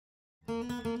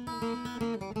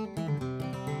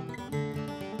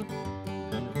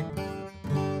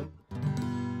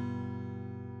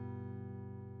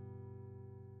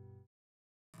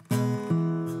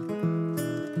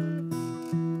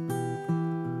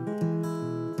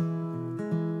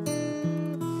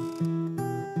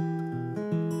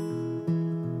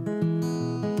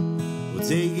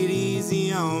Take it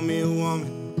easy on me,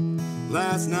 woman.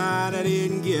 Last night I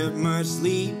didn't get much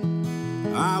sleep.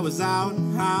 I was out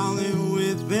howling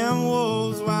with them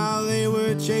wolves while they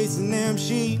were chasing them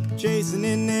sheep, chasing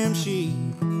in them sheep.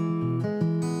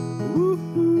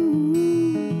 Woo-hoo.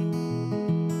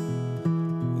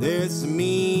 There's some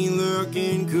mean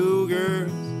looking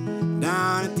cougars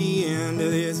down at the end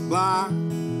of this block.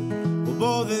 Well,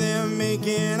 both of them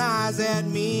making eyes at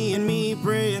me, and me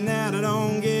praying that I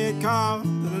don't get caught,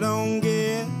 that I don't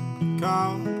get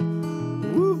caught.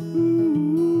 Woo-hoo.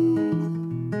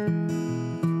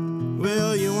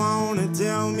 Well, you wanna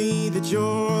tell me that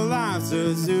your life's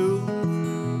a zoo?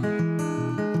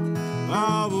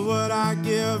 Oh, but would I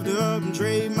give up and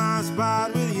trade my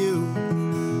spot with you?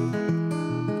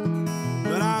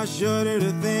 But I shudder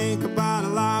to think about a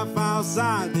life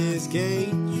outside this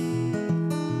cage.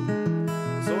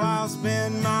 So I'll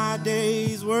spend my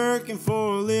days working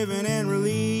for a living and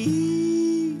relief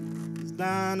is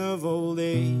dying of old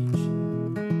age.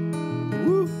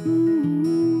 Woo-hoo.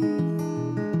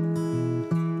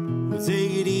 Well,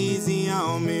 take it easy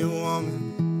on me,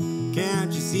 woman.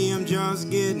 Can't you see I'm just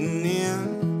getting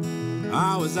in?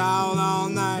 I was out all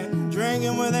night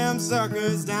drinking with them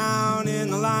suckers down in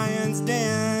the lion's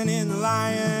den, in the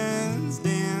lion's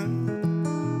den.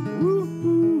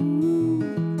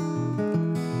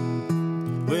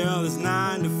 Well, it's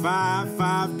 9 to 5,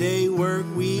 5-day work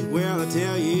week. Well, I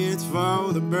tell you, it's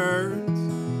for the birds.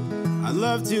 I'd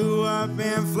love to up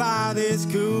and fly this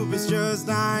coop. It's just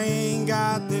I ain't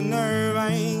got the nerve,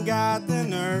 I ain't got the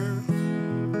nerve.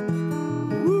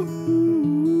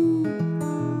 Woo-hoo.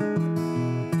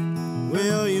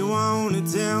 Well, you wanna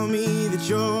tell me that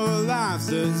your life's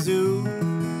a zoo?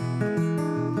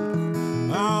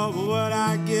 Oh, but would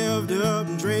I give up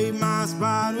and trade my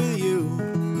spot with you?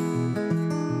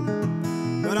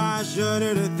 But I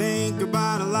shudder to think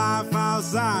about a life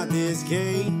outside this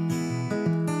cage.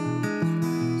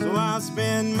 So I'll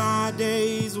spend my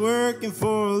days working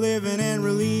for a living and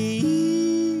relief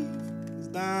is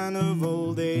dying of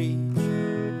old age.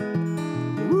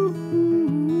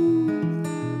 Woo-hoo.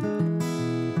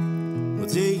 Well,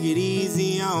 take it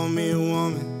easy on me,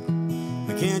 woman.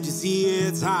 Can't you see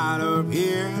it's hot up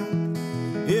here?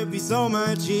 It'd be so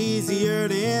much easier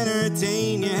to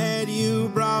entertain you had you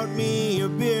brought me a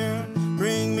beer.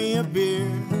 Bring me a beer.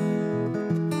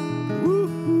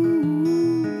 Woo-hoo.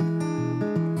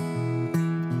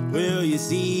 Well, you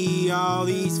see, all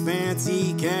these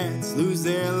fancy cats lose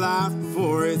their life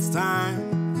before it's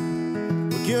time.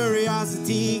 Well,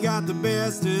 curiosity got the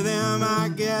best of them. I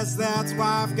guess that's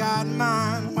why I've got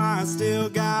mine. Why I still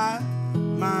got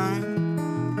mine.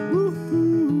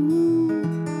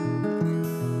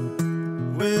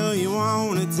 Well, you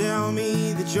wanna tell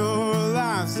me that your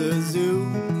life's a zoo?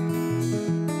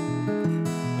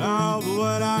 Oh, but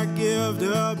would I give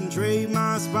up and trade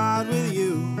my spot with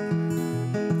you?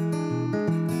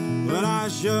 But I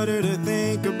shudder to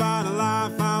think about a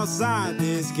life outside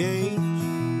this cage.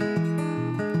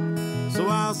 So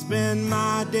I'll spend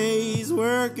my days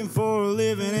working for a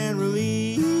living and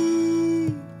relief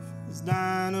is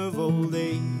dying of old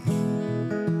age.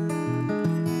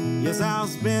 Yes, I'll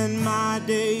spend my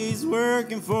days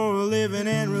working for a living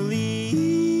and relief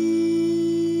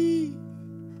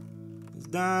is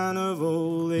dying of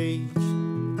old age.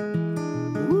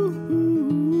 Woo-hoo.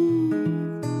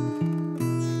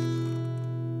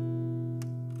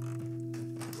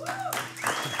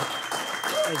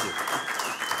 Thank you.